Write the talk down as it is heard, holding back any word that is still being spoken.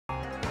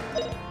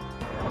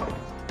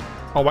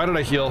Oh, why did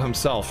I heal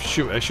himself?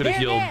 Shoot, I should have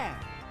healed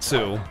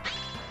Sue.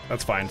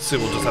 That's fine. Sue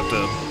will just have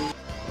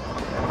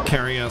to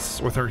carry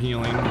us with her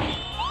healing.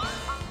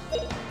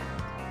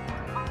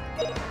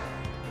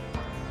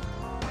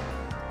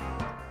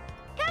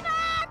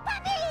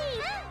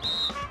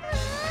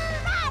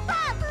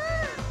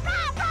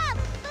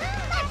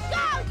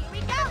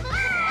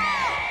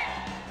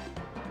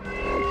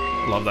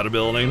 Love that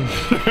ability.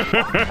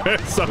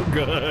 It's so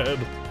good.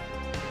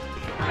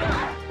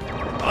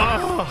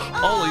 Oh,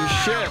 holy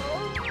shit.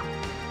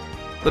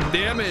 The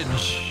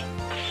damage.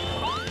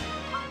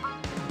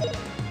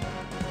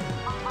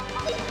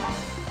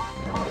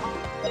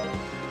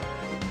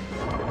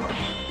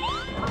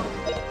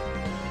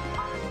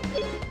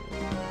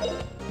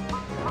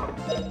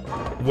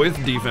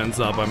 With defense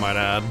up, I might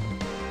add.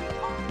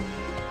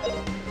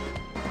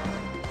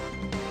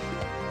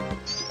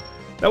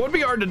 That would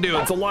be hard to do.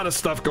 It's a lot of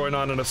stuff going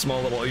on in a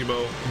small little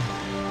emote.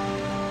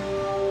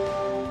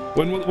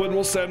 When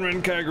will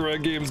Senran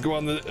Kagura games go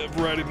on the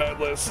Friday night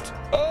list?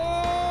 Oh!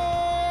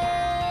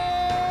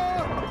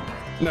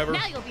 Never.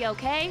 Now you'll be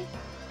okay.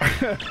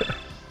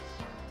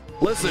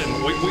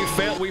 Listen,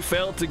 we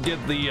failed to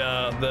get the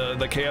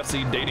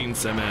KFC dating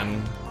sim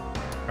in.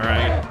 All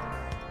right.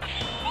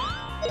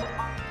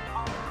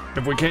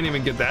 If we can't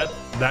even get that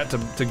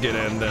to get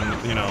in,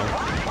 then you know,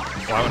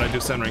 why would I do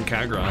Senran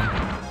Kagura?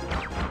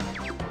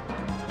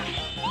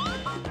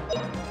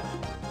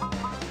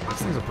 These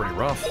things are pretty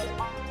rough.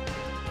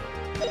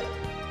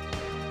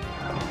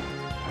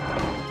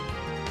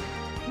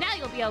 Now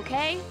you'll be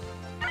okay.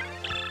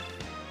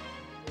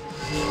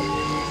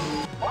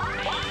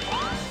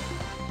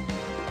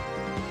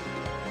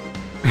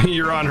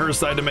 You're on her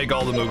side to make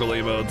all the Moogle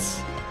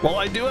emotes. Well,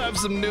 I do have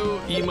some new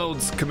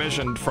emotes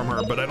commissioned from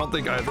her, but I don't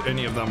think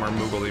any of them are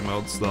Moogle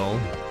emotes, though.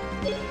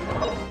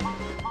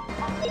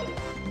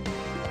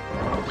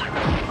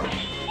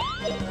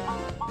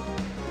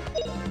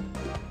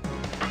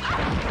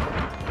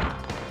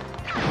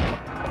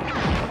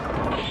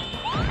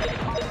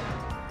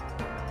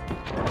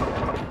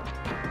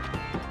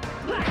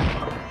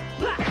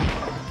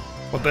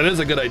 But that is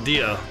a good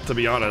idea, to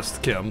be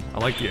honest, Kim. I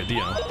like the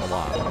idea a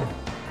lot.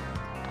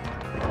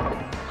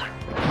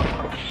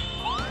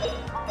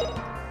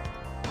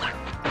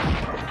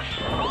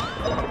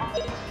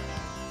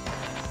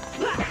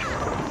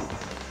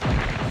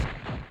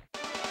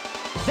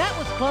 That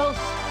was close.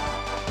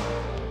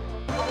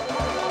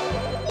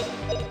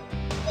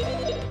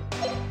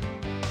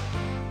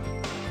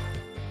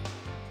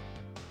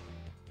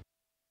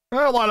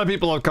 A lot of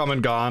people have come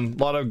and gone.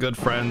 A lot of good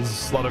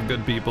friends, a lot of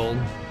good people.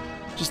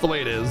 Just the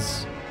way it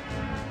is.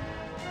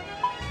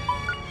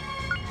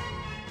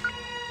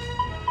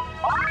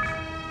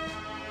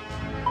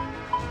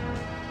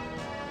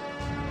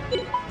 I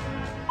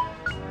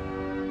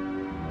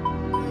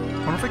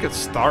wonder if I get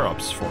star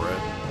ups for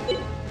it.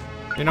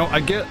 You know, I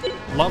get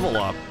level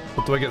up,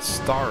 but do I get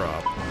star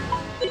up?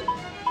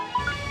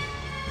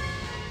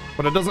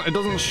 But it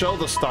doesn't show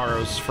the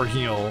stars for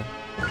heal.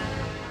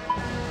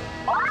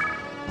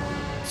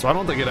 So I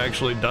don't think it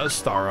actually does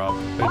star up.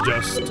 It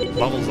just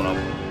levels up.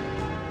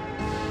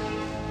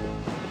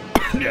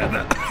 Yeah,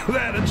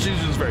 that and she's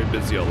just very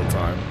busy all the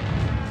time.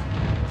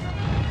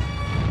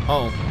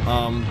 Oh,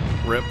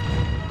 rip.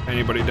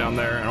 Anybody down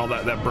there? And all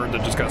that bird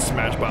that just got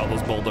smashed by all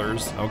those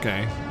boulders.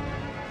 Okay.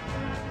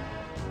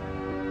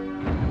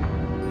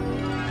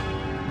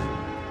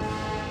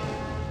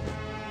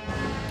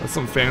 That's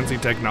some fancy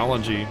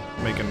technology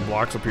making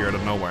blocks appear out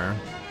of nowhere.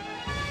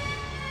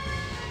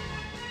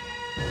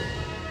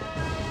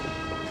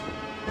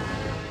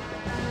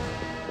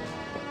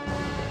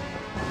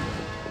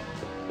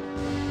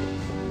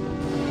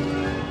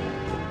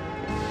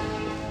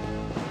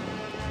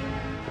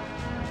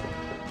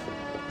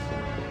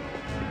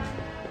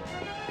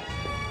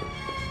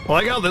 I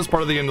like how this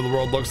part of the end of the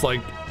world looks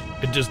like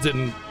it just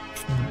didn't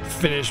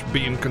finish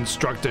being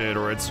constructed,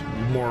 or it's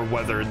more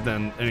weathered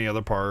than any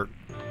other part.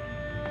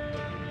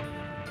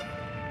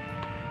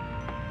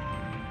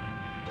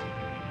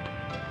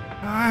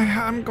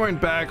 I'm going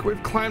back.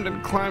 We've climbed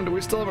and climbed and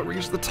we still haven't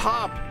reached the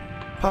top.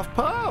 Puff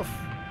puff.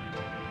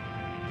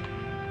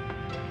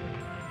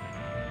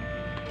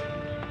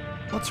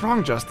 What's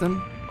wrong,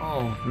 Justin?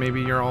 Oh,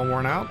 maybe you're all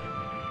worn out?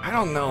 I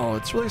don't know.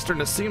 It's really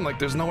starting to seem like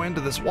there's no end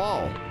to this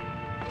wall.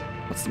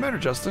 What's the matter,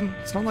 Justin?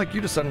 It's not like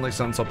you to suddenly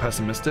sound so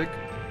pessimistic.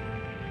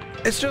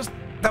 It's just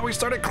that we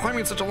started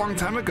climbing such a long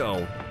time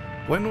ago.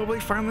 When will we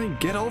finally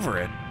get over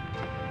it?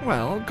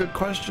 Well, good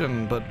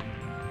question, but...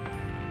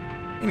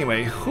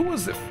 Anyway, who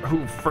was it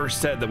who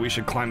first said that we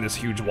should climb this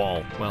huge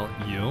wall? Well,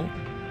 you?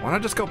 Why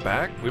not just go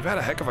back? We've had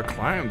a heck of a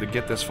climb to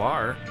get this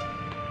far.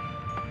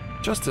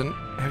 Justin,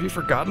 have you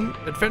forgotten?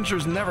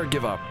 Adventures never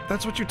give up.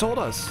 That's what you told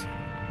us.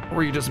 Or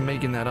were you just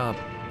making that up?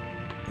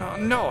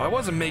 No, I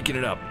wasn't making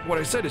it up. What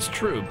I said is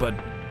true, but...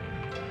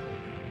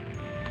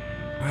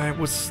 I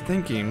was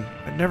thinking,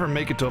 I'd never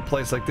make it to a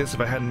place like this if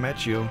I hadn't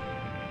met you.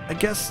 I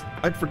guess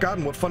I'd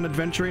forgotten what fun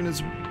adventuring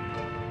is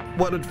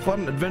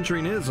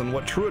and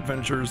what true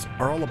adventures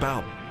are all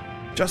about.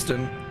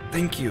 Justin,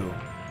 thank you.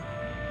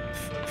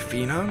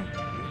 Fina?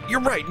 You're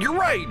right, you're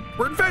right!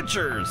 We're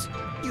adventurers!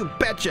 You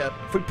betcha!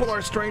 If we pull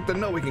our strength, then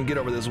know we can get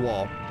over this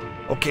wall.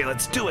 Okay,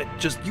 let's do it!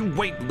 Just you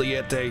wait,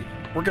 Liete.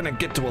 We're gonna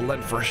get to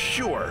Alen for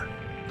sure.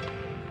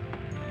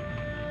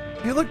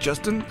 Hey, look,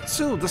 Justin.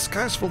 Sue, the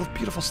sky's full of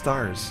beautiful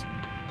stars.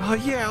 Oh,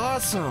 yeah,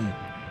 awesome!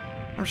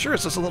 I'm sure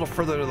it's just a little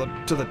further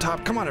to the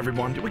top. Come on,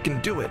 everyone. We can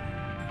do it.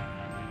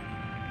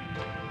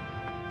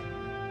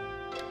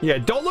 Yeah,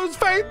 don't lose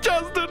faith,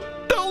 Justin!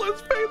 Don't lose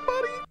faith,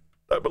 buddy!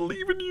 I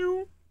believe in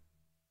you.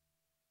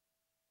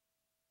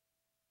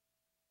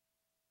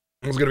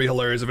 It's gonna be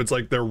hilarious if it's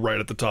like they're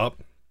right at the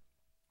top.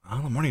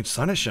 Oh, the morning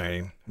sun is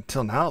shining.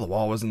 Until now, the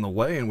wall was in the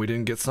way and we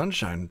didn't get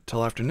sunshine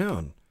till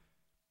afternoon.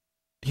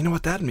 You know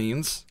what that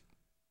means?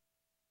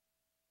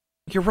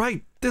 You're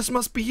right. This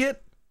must be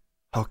it.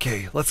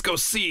 Okay, let's go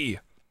see.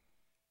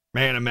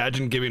 Man,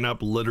 imagine giving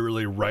up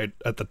literally right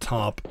at the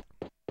top.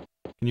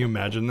 Can you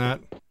imagine that?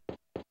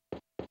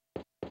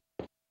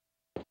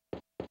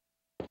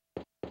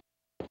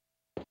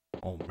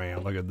 Oh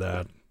man, look at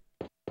that.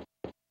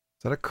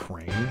 Is that a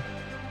crane?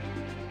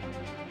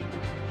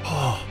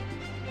 Oh.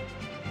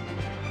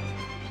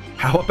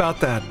 How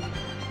about that?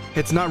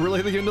 It's not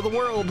really the end of the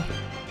world.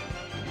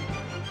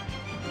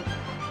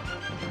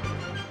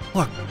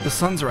 Look, the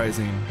sun's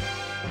rising.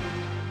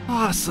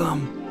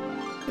 Awesome.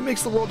 It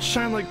makes the world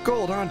shine like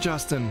gold, huh,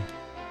 Justin?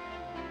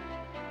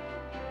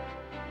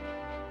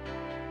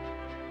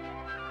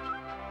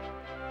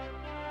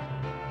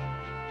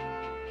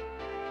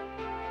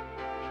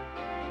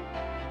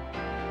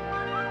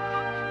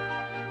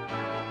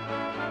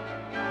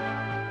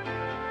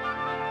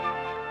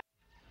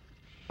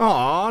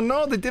 Aw,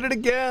 no, they did it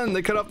again.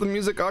 They cut off the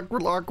music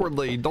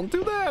awkwardly. Don't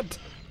do that.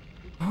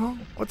 Huh?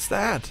 What's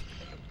that?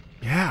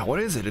 Yeah, what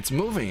is it? It's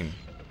moving.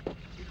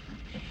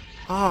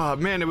 Ah,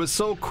 man, it was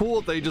so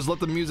cool that they just let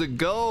the music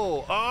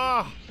go.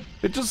 Ah,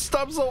 it just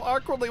stopped so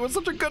awkwardly. It was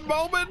such a good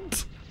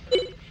moment.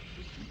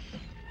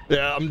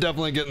 Yeah, I'm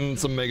definitely getting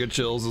some mega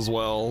chills as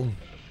well.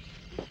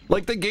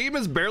 Like, the game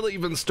has barely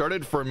even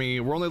started for me.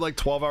 We're only like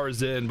 12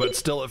 hours in, but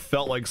still it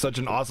felt like such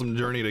an awesome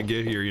journey to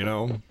get here, you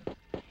know?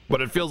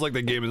 But it feels like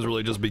the game is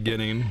really just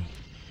beginning.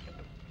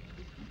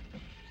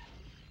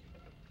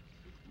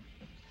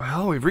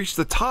 Well, we've reached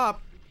the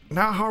top.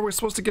 Now how are we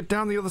supposed to get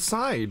down the other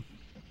side?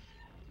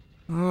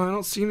 I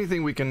don't see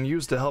anything we can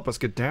use to help us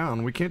get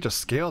down. We can't just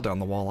scale down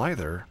the wall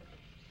either.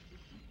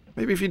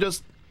 Maybe if you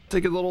just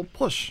take a little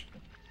push.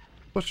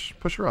 Push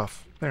her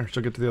off. There,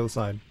 she'll get to the other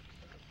side.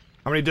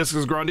 How many discs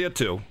is Grandia?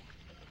 2.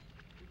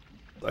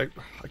 I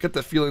get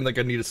the feeling like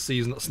I need to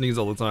sneeze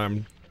all the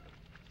time.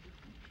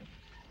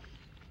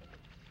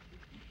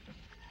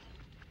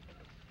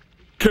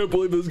 Can't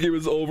believe this game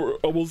is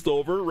almost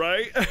over,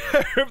 right?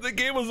 If the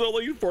game was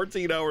only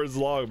 14 hours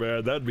long,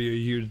 man, that'd be a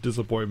huge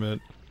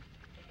disappointment.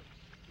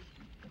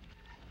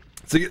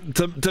 See,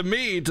 to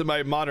me, to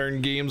my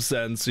modern game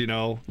sense, you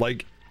know,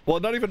 like, well,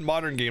 not even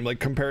modern game, like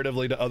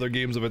comparatively to other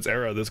games of its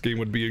era, this game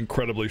would be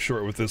incredibly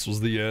short if this was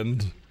the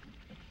end.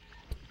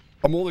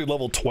 I'm only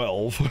level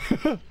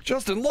 12.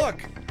 Justin,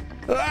 look!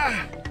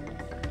 Ah!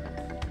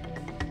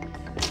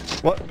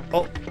 What?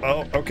 Oh,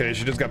 okay,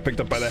 she just got picked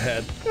up by the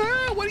head.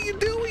 Ah, what are you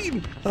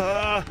doing?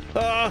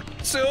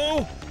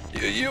 Sue!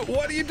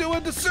 What are you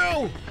doing to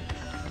Sue?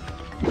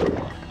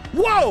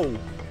 Whoa!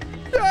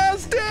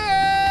 Justin!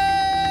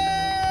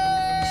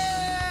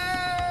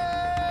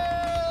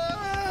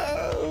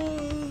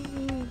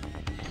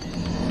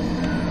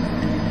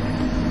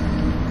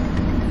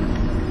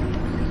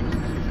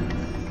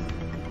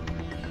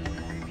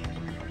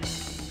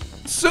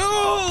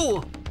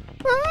 Sue!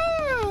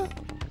 Ah!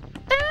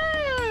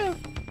 Ah!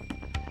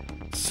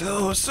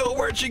 Sue,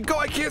 where'd she go?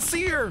 I can't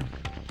see her.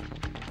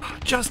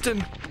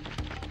 Justin.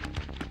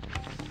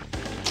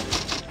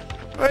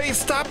 Hey,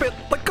 stop it!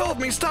 Let go of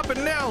me! Stop it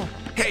now!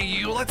 Hey,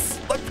 you! Let's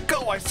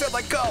go! I said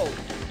let go!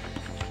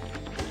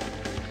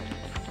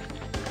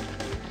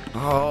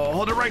 Oh,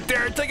 hold it right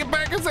there! Take it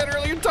back! I said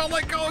earlier, don't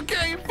let go!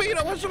 Okay,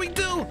 Vito, what should we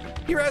do?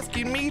 You're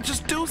asking me?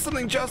 Just do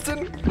something,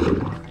 Justin!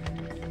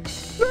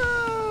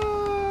 No!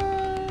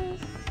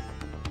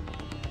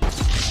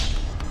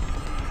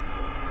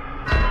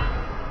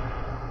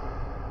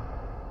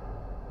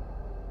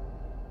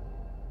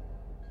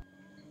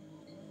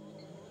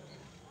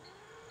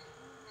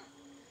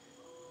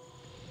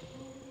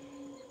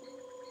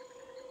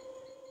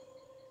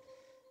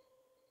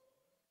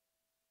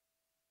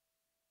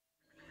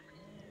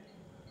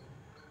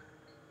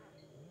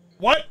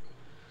 What?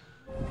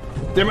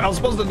 Damn it, I was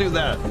supposed to do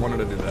that. I wanted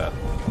to do that.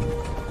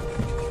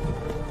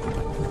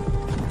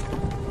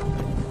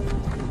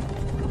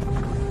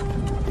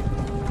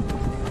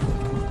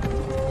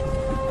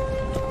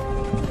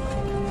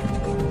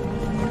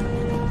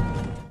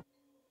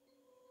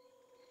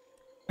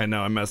 And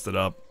now I messed it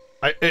up.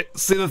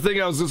 See, the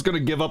thing, I was just gonna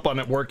give up on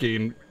it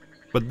working,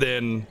 but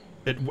then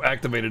it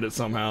activated it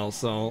somehow,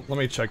 so let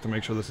me check to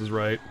make sure this is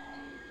right.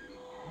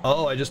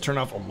 Oh, I just turned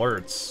off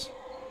alerts.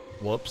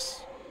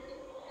 Whoops.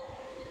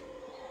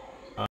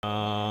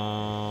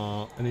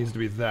 It needs to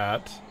be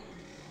that.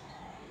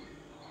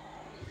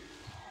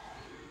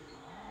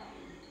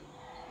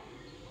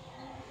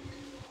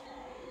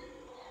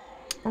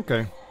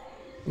 Okay.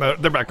 No,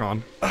 they're back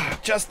on.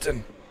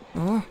 Justin.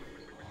 Huh?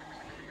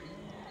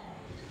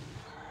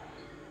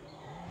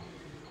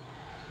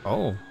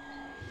 Oh.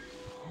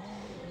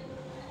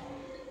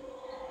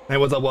 Hey,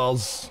 what's up,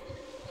 Wells?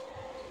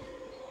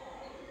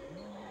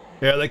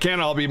 Yeah, they can't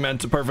all be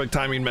meant to perfect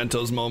timing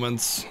Mentos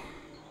moments.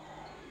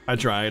 I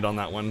tried on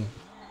that one.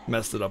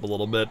 Messed it up a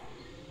little bit.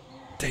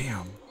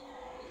 Damn.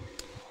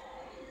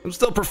 I'm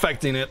still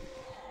perfecting it.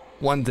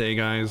 One day,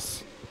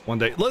 guys. One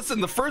day. Listen,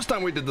 the first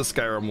time we did the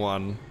Skyrim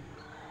one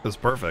was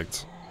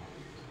perfect.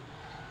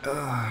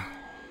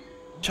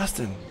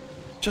 Justin.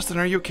 Justin,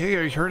 are you okay?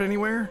 Are you hurt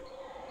anywhere?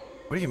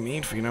 What do you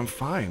mean, Fina? I'm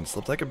fine.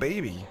 Slept like a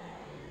baby.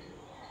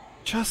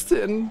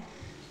 Justin.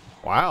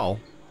 Wow.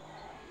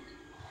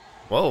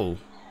 Whoa.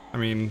 I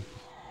mean,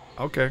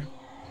 okay.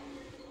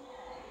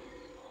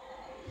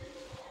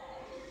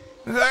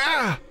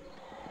 Ah!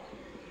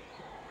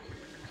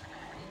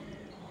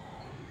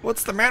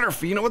 What's the matter,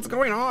 Fina? What's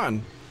going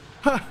on?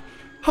 Huh.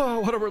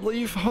 Oh, what a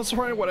relief. I was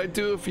wondering what I'd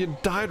do if you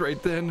died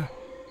right then.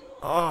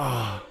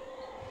 Oh.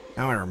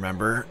 Now I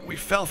remember. We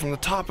fell from the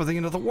top of the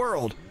end of the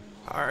world.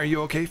 Are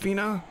you okay,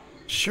 Fina?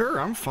 Sure,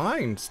 I'm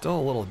fine. Still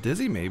a little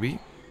dizzy, maybe.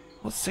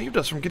 What saved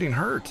us from getting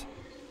hurt?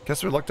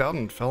 Guess we looked out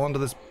and fell onto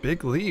this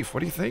big leaf. What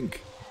do you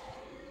think?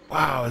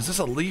 Wow, is this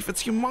a leaf?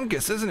 It's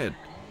humongous, isn't it?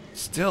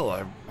 Still,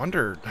 I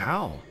wonder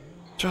how.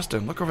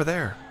 Justin, look over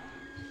there.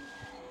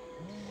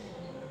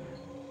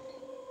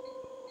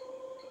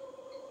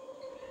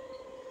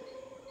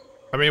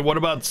 I mean, what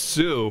about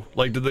Sue?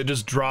 Like, did they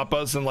just drop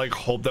us and like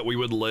hope that we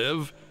would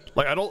live?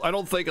 Like, I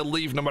don't think a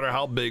leaf, no matter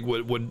how big,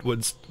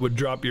 would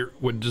drop your,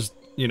 would just,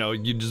 you know,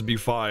 you'd just be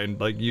fine.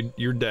 Like,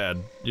 you're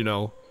dead, you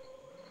know.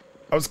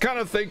 I was kind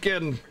of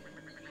thinking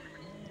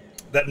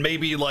that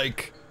maybe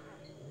like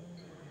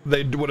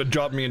they would have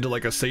dropped me into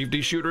like a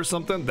safety chute or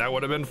something. That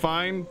would have been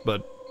fine,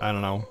 but I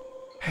don't know.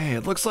 Hey,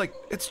 it looks like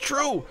it's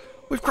true.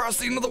 We've crossed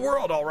the end of the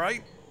world, all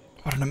right.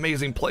 What an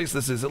amazing place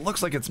this is. It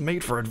looks like it's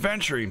made for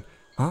adventuring.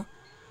 Huh?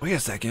 Wait a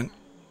second.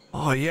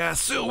 Oh yeah,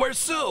 Sue, where's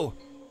Sue?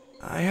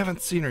 I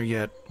haven't seen her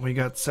yet. We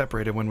got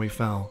separated when we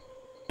fell.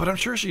 But I'm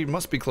sure she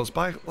must be close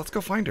by. Let's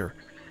go find her.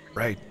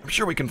 Right, I'm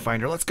sure we can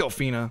find her. Let's go,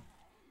 Fina.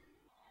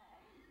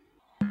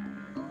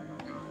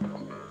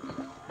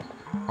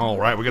 All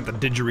right, we got the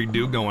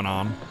didgeridoo going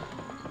on.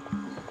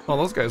 Oh,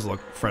 those guys look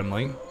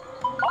friendly.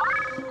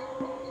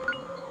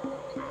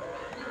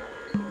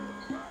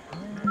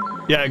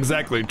 Yeah,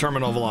 exactly.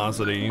 Terminal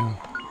velocity.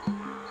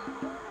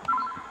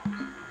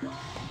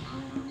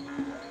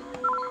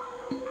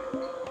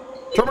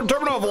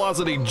 Terminal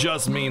velocity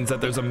just means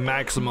that there's a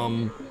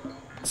maximum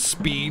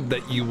speed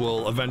that you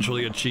will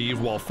eventually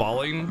achieve while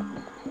falling.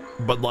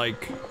 But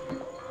like,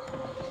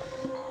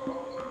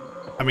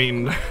 I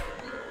mean,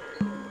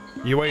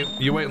 you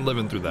ain't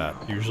living through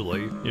that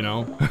usually, you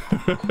know.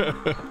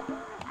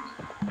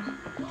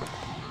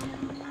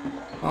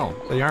 Oh,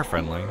 they are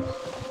friendly.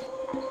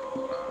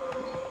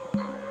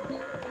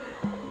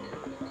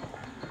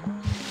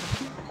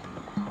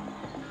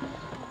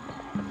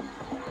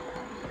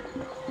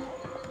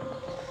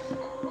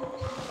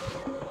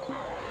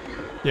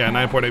 Yeah,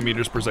 9.8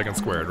 meters per second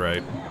squared,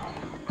 right?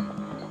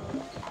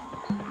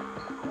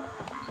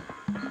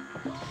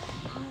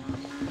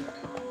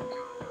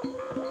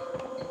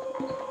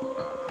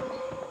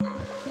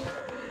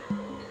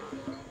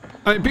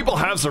 I mean, people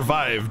have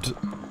survived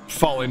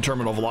falling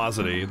terminal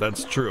velocity,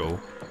 that's true.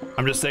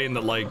 I'm just saying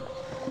that, like,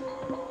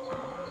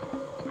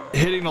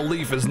 hitting a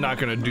leaf is not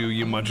gonna do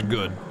you much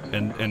good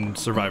in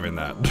surviving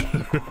that.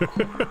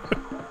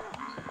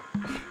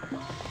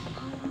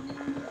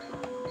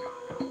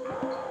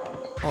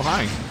 Oh,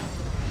 hi.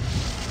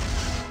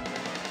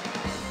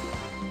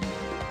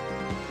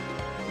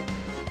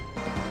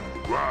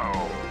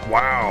 Wow.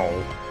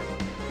 Wow.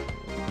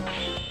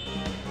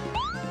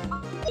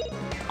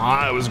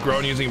 Ah, it was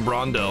grown using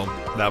Brondo.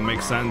 That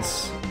makes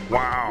sense.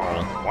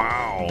 Wow.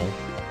 Wow.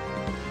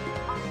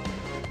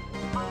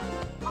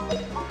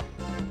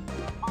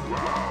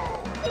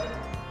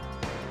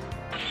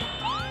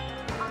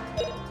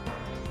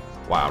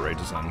 Wow,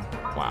 Rageson.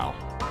 Wow.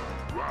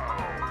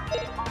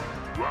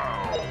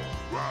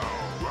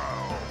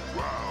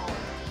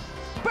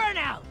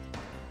 Burnout!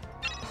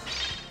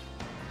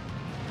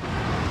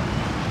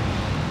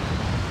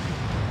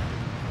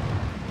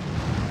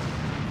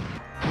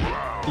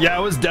 Yeah, I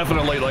was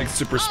definitely like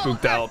super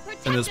spooked out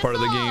in this part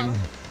of the game.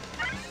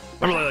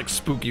 Not really like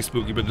spooky,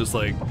 but just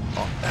like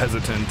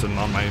hesitant and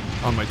on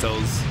my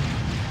toes.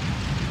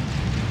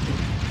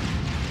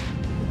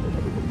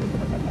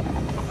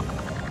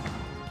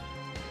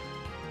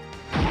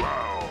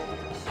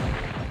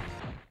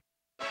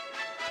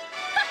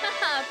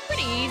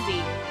 Pretty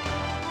easy.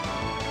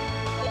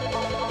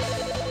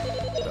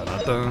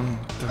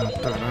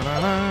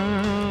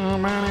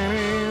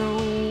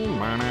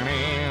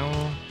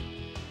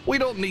 We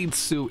don't need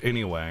Sue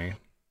anyway.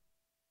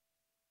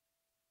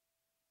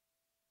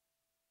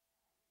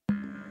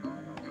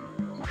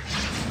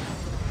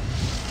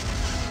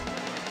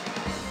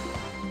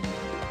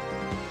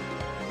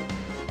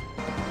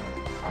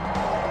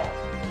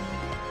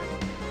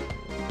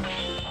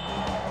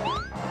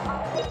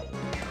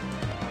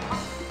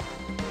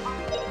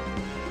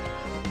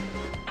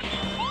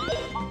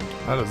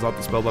 That is not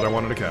the spell that I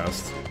wanted to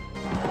cast.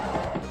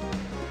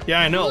 Yeah,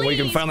 I know. We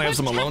can finally have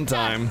some alone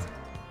time.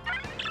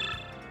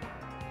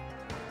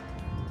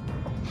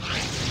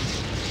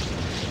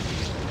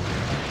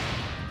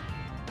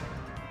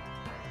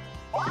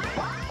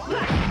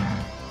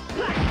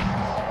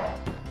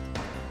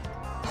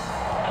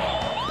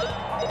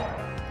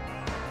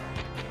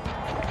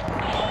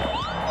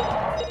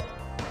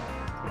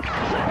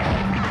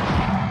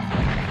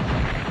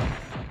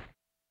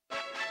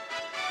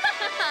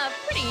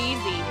 Pretty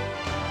easy.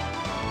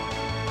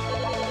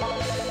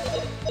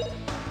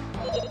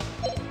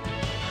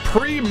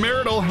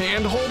 Premarital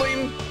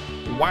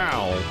hand-holding?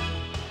 Wow.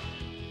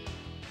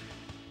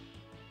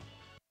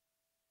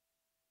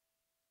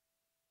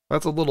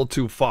 That's a little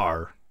too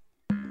far.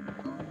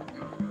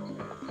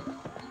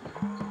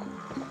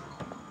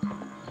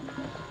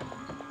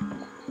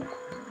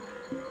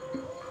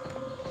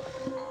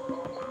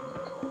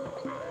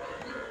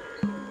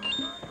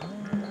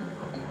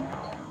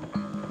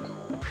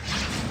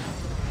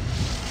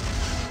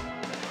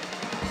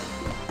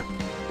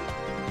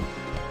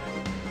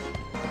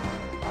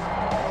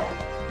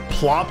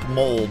 Plop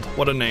Mold,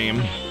 what a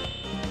name.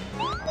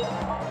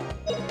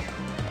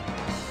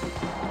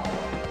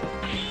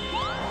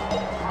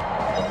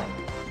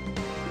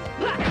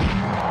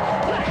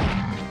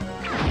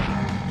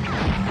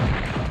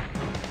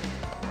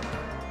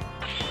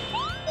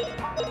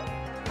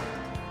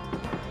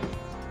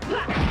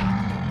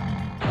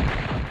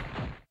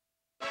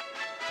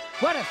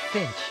 What a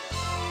cinch.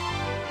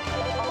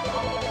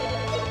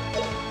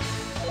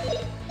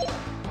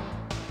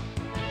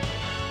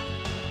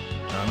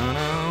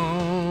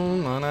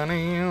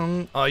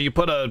 You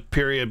put a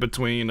period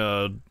between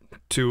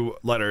two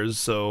letters,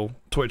 so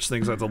Twitch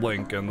thinks that's a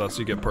link, and thus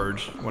you get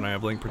purged when I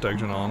have link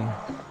protection on.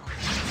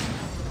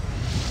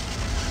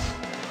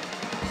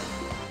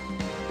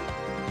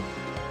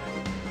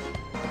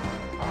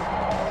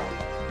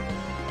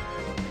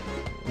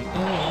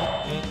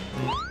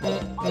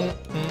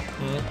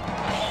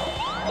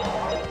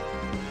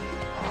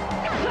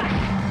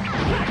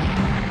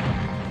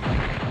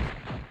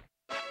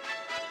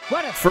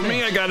 For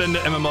me, I got into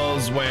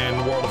MMOs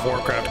when World of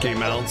Warcraft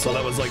came out, so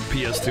that was like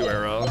PS2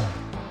 era.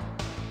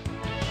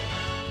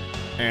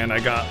 And I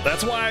got,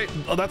 that's why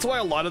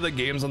a lot of the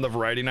games on the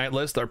Variety Night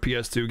list are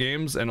PS2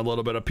 games and a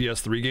little bit of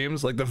PS3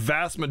 games. Like the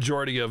vast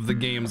majority of the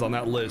games on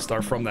that list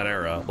are from that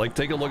era. Like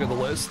take a look at the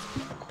list.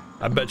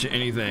 I bet you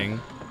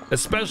anything.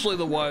 Especially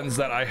the ones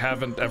that I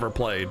haven't ever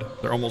played.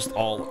 They're almost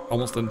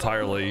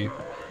entirely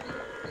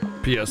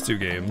PS2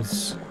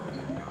 games.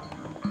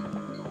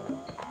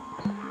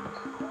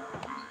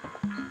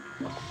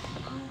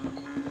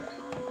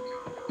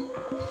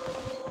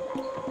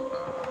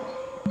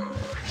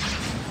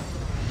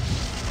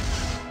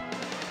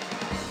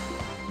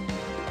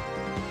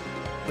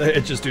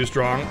 It's just too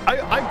strong.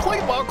 I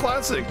played WoW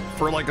Classic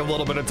for like a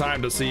little bit of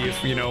time to see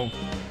if, you know,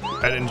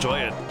 I'd enjoy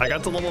it. I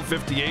got to level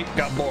 58,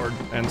 got bored,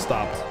 and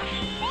stopped.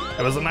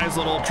 It was a nice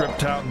little trip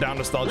down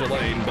Nostalgia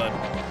Lane, but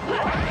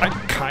I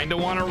kind of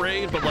want to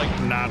raid, but like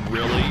not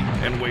really,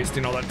 and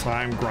wasting all that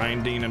time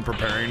grinding and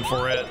preparing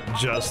for it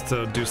just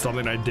to do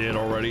something I did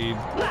already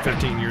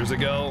 15 years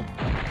ago.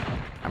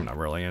 I'm not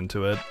really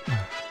into it.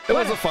 It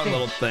was a fun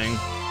little thing.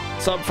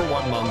 Sub for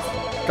 1 month,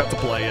 got to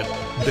play it,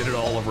 did it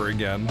all over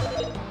again.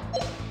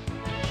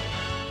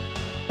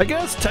 I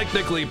guess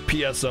technically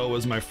PSO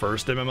was my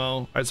first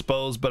MMO, I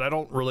suppose, but I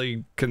don't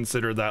really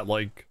consider that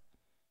like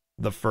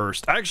the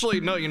first. Actually,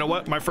 no, you know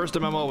what? My first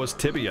MMO was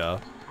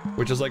Tibia,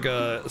 which is like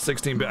a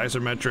 16-bit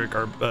isometric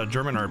or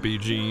German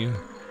RPG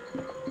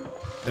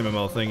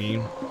MMO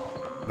thingy.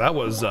 That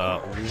was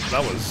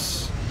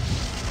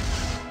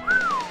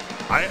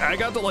I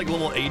got to like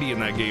level 80 in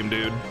that game,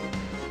 dude.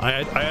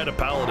 I had a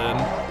paladin.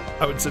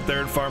 I would sit there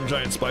and farm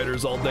giant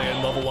spiders all day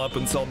and level up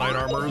and sell knight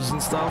armors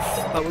and stuff.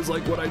 That was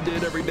like what I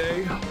did every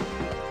day.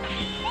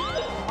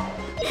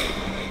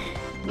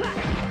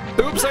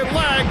 Oops, I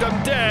lagged,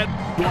 I'm dead.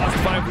 Lost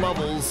 5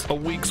 levels, a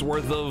week's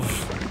worth of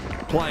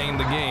playing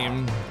the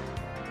game.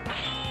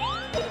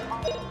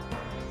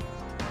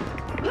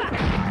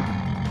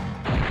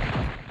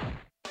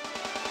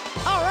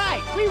 All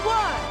right, we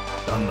won.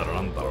 Dun, dun,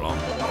 dun, dun, dun,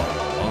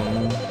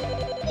 dun, dun.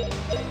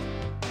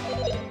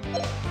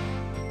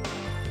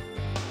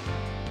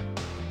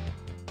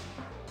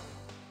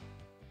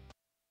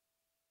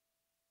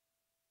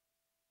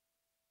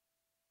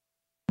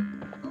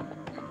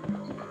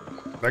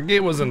 That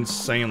game was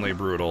insanely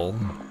brutal.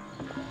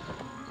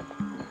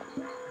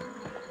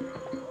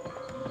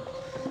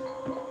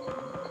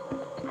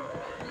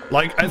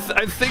 Like, I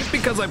think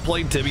because I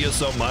played Tibia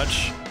so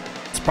much,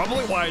 it's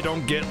probably why I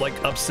don't get like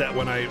upset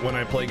when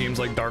I play games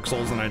like Dark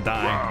Souls and I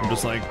die. I'm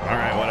just like, all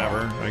right,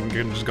 whatever. I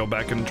can just go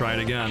back and try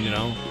it again, you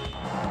know?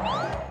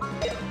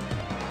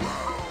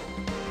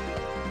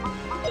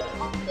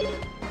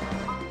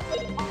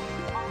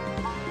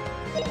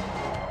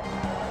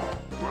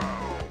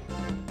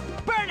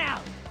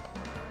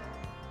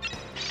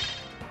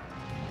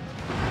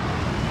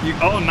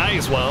 Oh,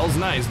 nice, Wells.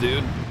 Nice,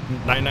 dude.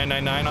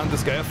 9999 on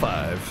this guy at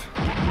 5.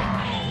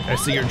 I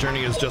see your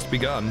journey has just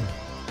begun.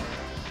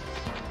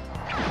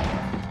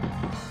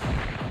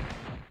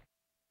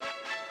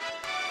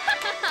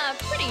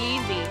 Pretty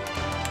easy.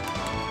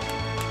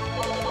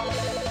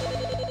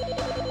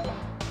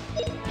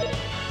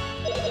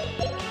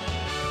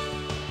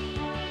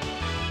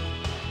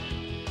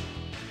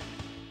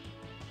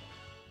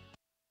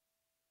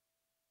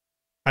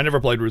 I never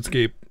played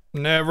RuneScape.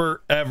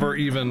 Never, ever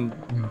even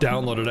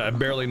downloaded it. I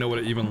barely know what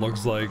it even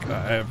looks like.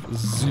 I have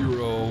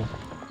zero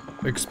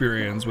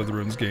experience with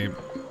RuneScape.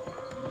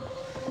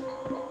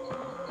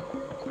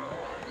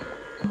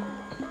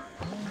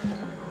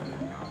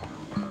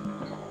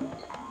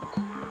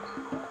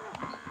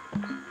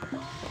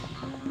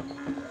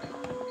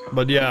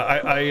 But yeah,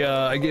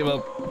 I gave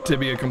up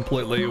Tibia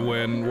completely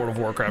when World of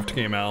Warcraft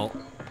came out.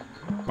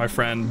 My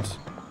friend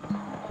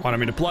wanted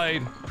me to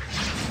play.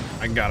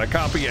 I got a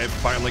copy. I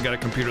finally got a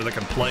computer that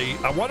can play.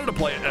 I wanted to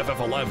play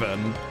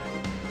FF11,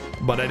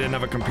 but I didn't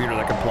have a computer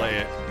that could play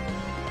it.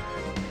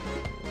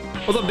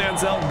 What's up,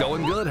 Dancel?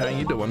 Going good. How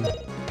you doing?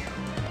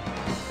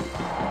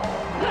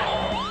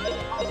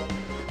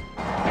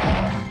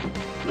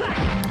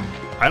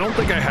 I don't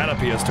think I had a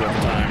PS2 at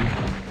the time.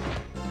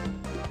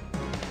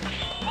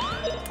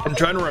 I'm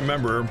trying to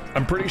remember.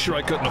 I'm pretty sure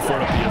I couldn't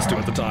afford a PS2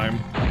 at the time.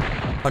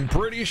 I'm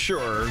pretty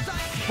sure.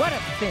 What a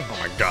thing. Oh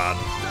my god.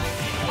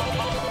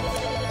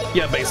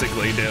 Yeah,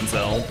 basically,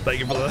 Dancel. Thank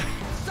you for the...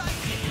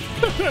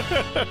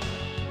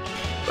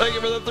 Thank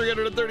you for the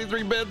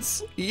 333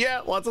 bits.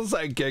 Yeah, lots of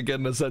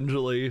sidekicking,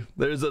 essentially.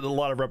 There's a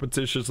lot of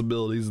repetitious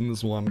abilities in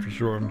this one, for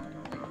sure.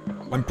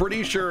 I'm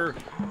pretty sure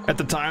at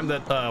the time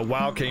that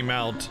WoW came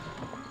out,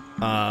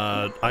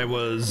 I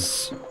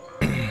was...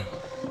 I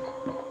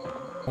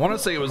want to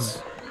say it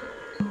was...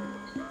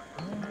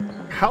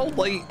 How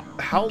late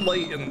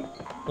in...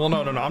 Well,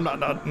 no, I'm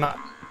not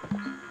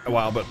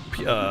WoW, but...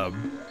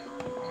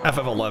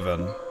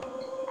 FF11.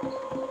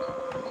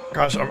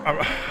 Gosh,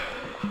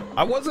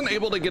 I wasn't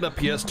able to get a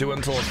PS2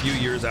 until a few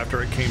years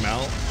after it came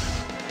out.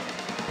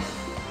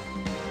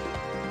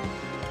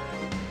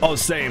 Oh,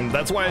 same.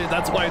 That's why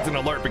it's an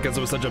alert, because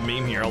it was such a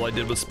meme here. All I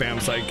did was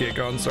spam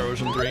Sidekick on Star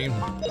Ocean 3.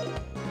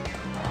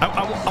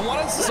 I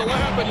wanted to, so what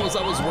happened was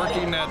I was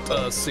working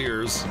at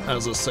Sears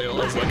as a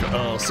sales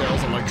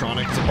and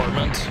electronics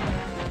department,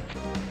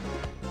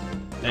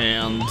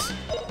 and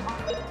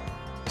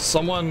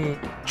someone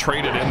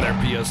traded in their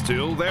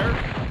PS2 there,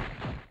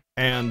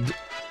 and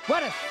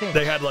what a thing.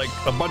 They had like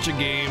a bunch of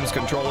games,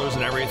 controllers,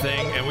 and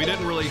everything, and we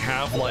didn't really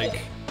have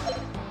like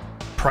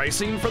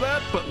pricing for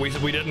that, but we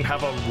didn't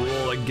have a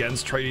rule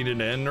against trading it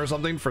in or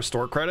something for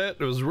store credit.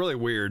 It was really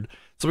weird.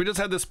 So we just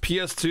had this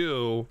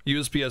PS2,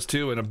 used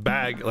PS2 in a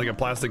bag, like a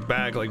plastic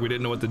bag, like we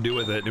didn't know what to do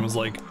with it. It was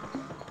like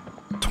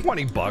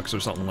 20 bucks or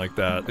something like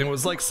that. It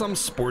was like some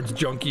sports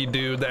junkie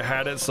dude that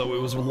had it, so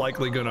it was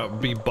likely gonna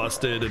be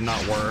busted and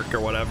not work or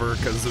whatever,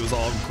 because it was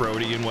all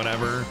grody and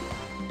whatever.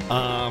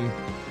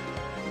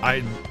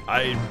 I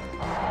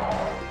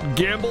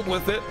gambled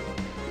with it.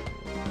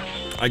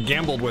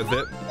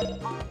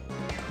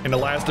 And it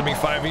lasted me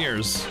 5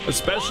 years,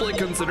 especially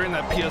considering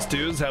that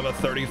PS2s have a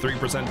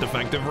 33%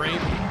 defective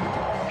rate.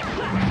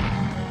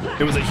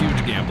 It was a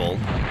huge gamble.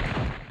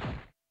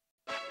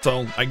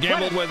 So I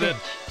gambled with it.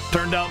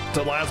 Turned out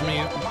it lasted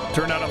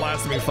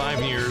me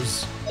 5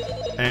 years,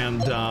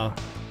 and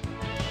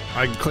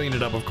I cleaned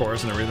it up, of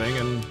course, and everything,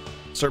 and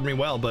served me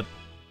well. But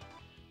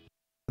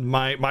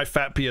my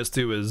fat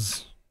PS2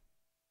 is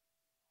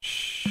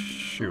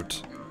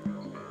shoot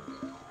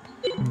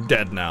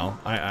dead now.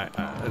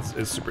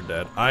 It's super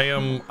dead.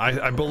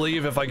 I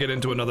believe if I get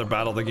into another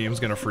battle, the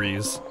game's gonna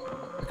freeze,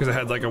 because it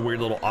had like a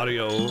weird little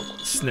audio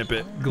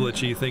snippet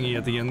glitchy thingy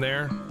at the end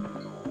there.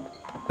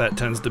 That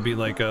tends to be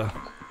like a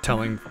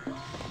telling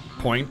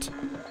point.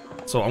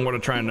 So I'm gonna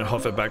try and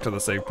huff it back to the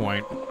save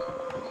point.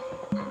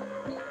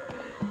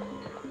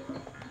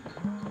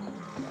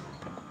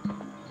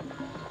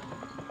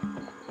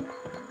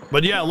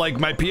 But yeah, like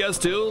my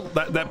PS2,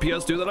 that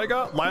PS2 that I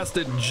got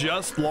lasted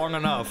just long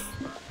enough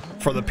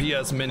for the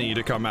PS Mini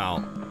to come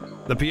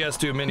out. The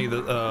PS2 Mini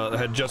that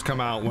had just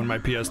come out when my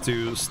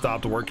PS2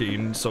 stopped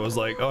working, so it was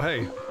like, oh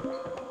hey,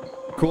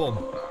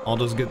 cool, I'll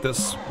just get the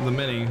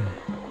Mini.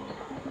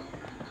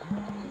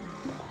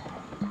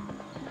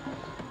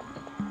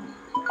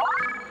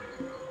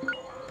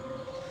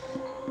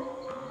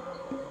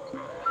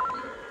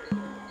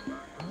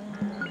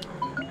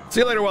 See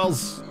you later,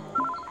 Wells.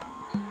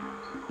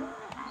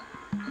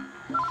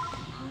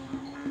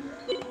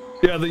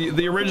 Yeah,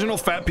 the original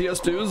fat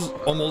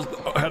PS2s almost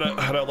had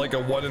a like a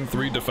 1 in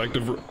 3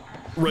 defective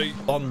rate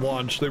on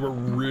launch. They were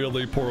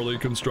really poorly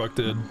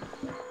constructed,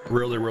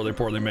 really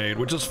poorly made,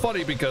 which is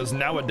funny because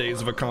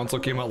nowadays if a console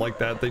came out like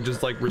that, they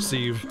just like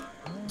receive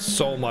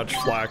so much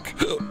flack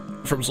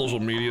from social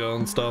media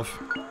and stuff.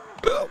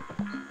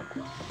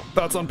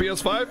 Thoughts on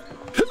PS5?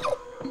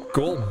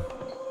 Cool.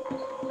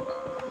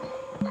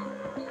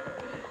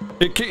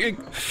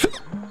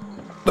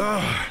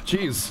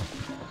 Jeez.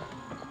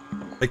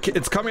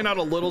 It's coming out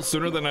a little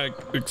sooner than I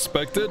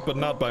expected, but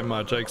not by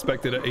much. I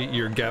expected an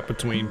 8-year gap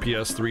between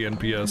PS4 and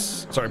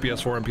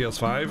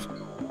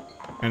PS5,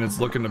 and it's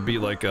looking to be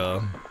like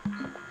a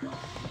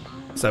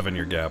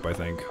 7-year gap, I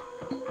think.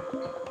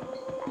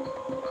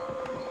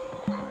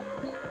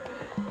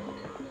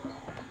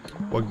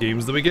 What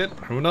games do we get?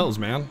 Who knows,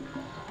 man?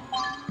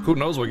 Who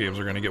knows what games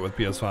we're gonna get with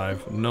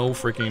PS5? No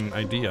freaking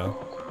idea.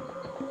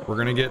 We're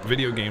gonna get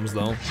video games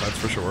though, that's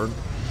for sure.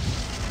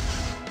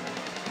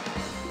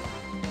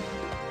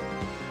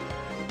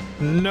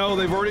 No,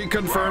 they've already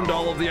confirmed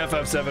all of the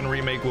FF7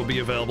 remake will be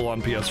available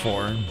on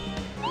PS4.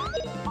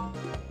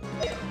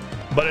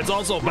 But it's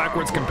also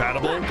backwards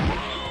compatible.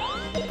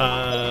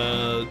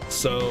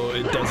 So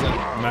it doesn't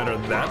matter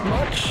that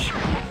much.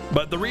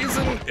 But the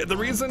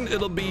reason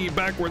it'll be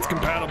backwards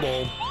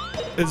compatible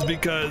is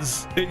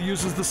because it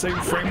uses the same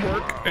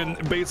framework and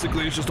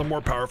basically it's just a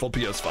more powerful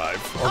PS5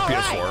 or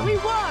PS4. Right, we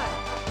won.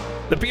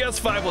 The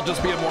PS5 will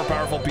just be a more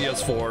powerful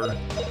PS4.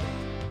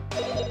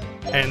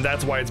 And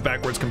that's why it's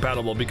backwards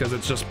compatible, because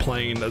it's just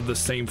playing the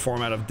same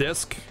format of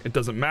disc. It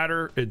doesn't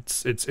matter.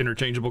 It's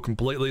interchangeable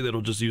completely. It'll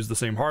just use the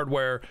same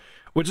hardware,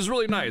 which is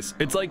really nice.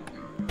 It's like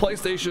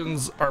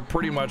PlayStations are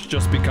pretty much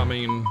just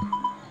becoming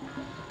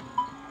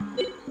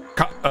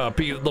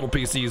little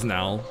PCs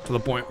now, to the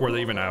point where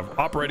they even have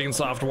operating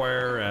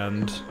software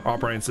and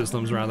operating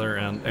systems rather,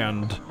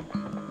 and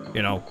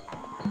you know,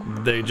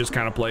 they just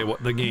kind of play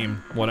the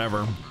game,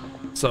 whatever.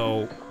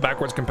 So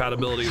backwards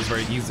compatibility is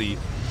very easy.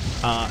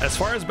 As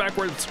far as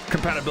backwards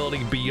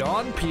compatibility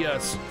beyond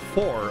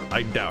PS4,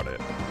 I doubt it.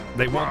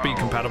 They won't be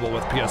compatible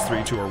with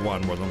PS3, 2, or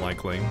 1 more than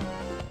likely.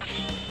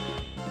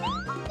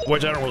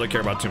 Which I don't really care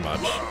about too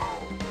much.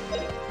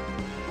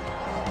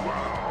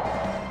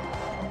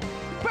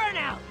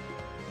 Burnout.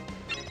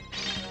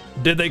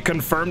 Did they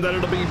confirm that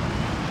it'll be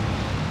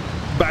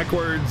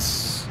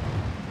backwards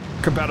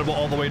compatible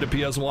all the way to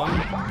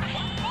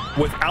PS1?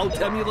 Without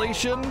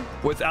emulation?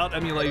 Without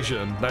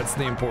emulation. That's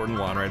the important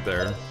one right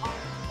there.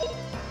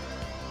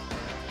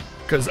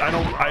 Because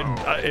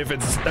if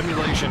it's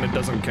emulation, it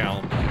doesn't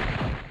count.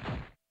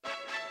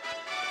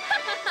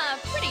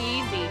 Pretty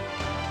easy.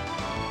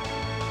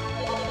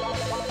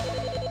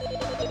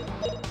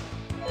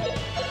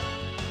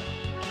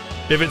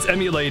 If it's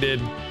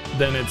emulated,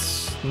 then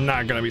it's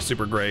not gonna be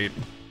super great.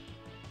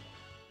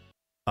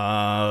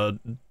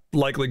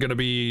 Likely gonna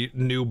be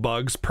new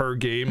bugs per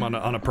game on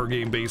a per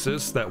game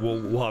basis that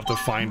we'll have to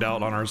find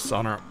out on our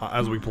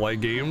as we play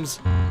games.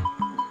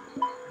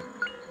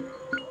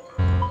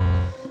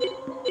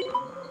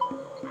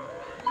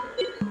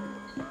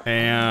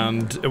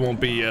 And it won't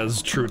be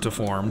as true to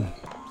form,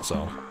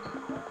 so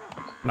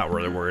not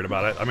really worried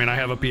about it. I mean, I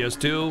have a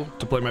PS2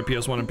 to play my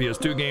PS1 and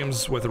PS2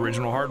 games with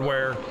original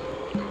hardware.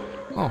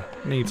 Oh,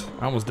 neat.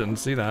 I almost didn't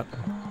see that.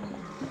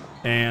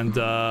 And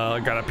I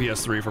got a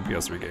PS3 for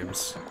PS3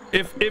 games.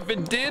 If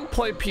it did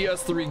play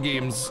PS3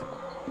 games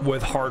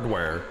with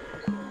hardware,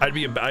 I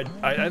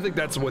think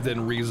that's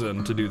within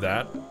reason to do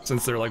that,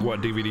 since they're like,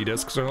 what, DVD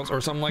discs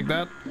or something like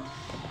that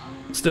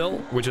still,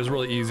 which is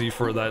really easy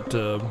for that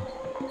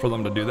for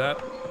them to do that.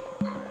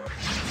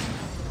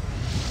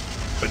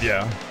 But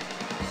yeah.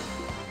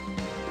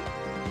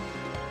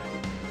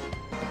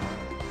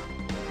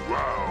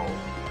 Wow.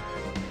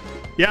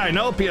 Yeah, I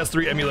know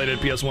PS3 emulated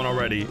PS1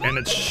 already, and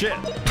it's shit.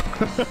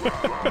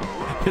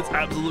 It's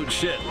absolute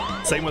shit.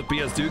 Same with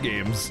PS2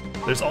 games.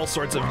 There's all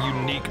sorts of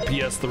unique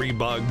PS3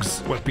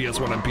 bugs with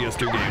PS1 and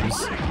PS2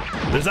 games.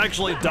 There's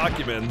actually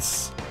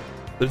documents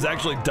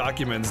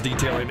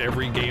detailing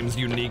every game's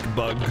unique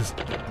bugs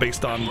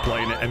based on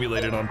playing it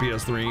emulated on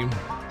PS3.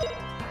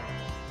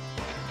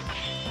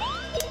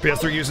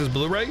 PS3 uses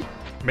Blu-ray?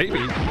 Maybe.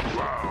 Not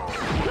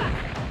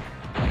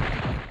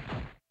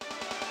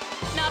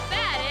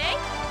bad, eh?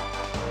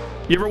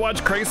 You ever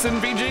watch Crayson,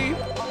 VG?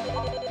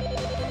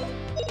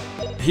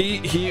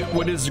 He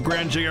with his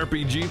Grandia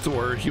RPG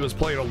tour, he was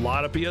playing a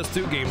lot of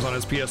PS2 games on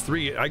his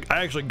PS3. I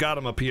actually got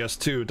him a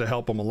PS2 to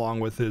help him along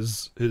with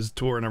his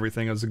tour and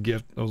everything as a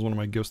gift. That was one of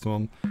my gifts to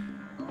him.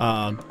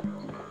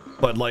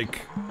 But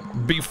like,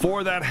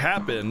 before that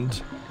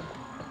happened,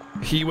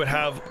 he would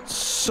have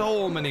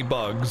so many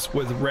bugs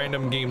with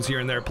random games here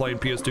and there, playing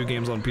PS2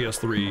 games on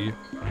PS3.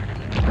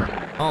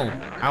 Oh,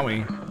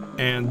 owie.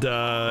 And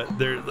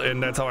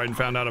that's how I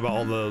found out about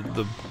all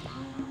the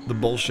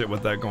bullshit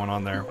with that going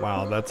on there.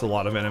 Wow, that's a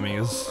lot of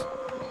enemies.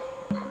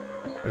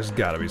 There's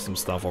gotta be some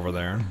stuff over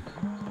there.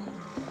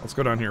 Let's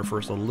go down here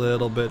first a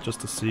little bit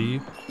just to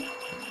see.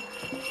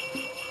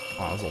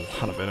 Wow, there's a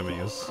lot of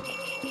enemies.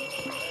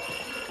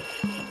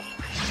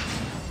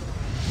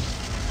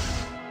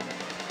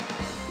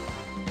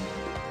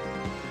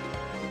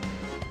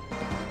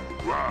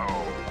 Wow.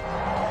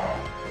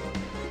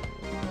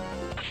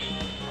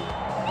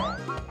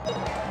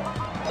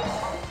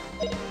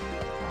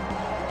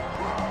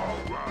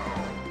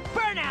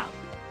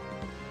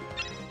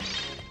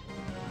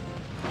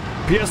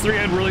 PS3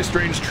 had really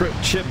strange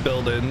chip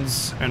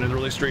build-ins and a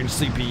really strange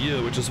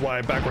CPU, which is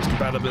why backwards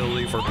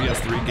compatibility for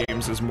PS3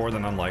 games is more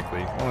than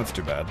unlikely. Well, that's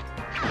too bad.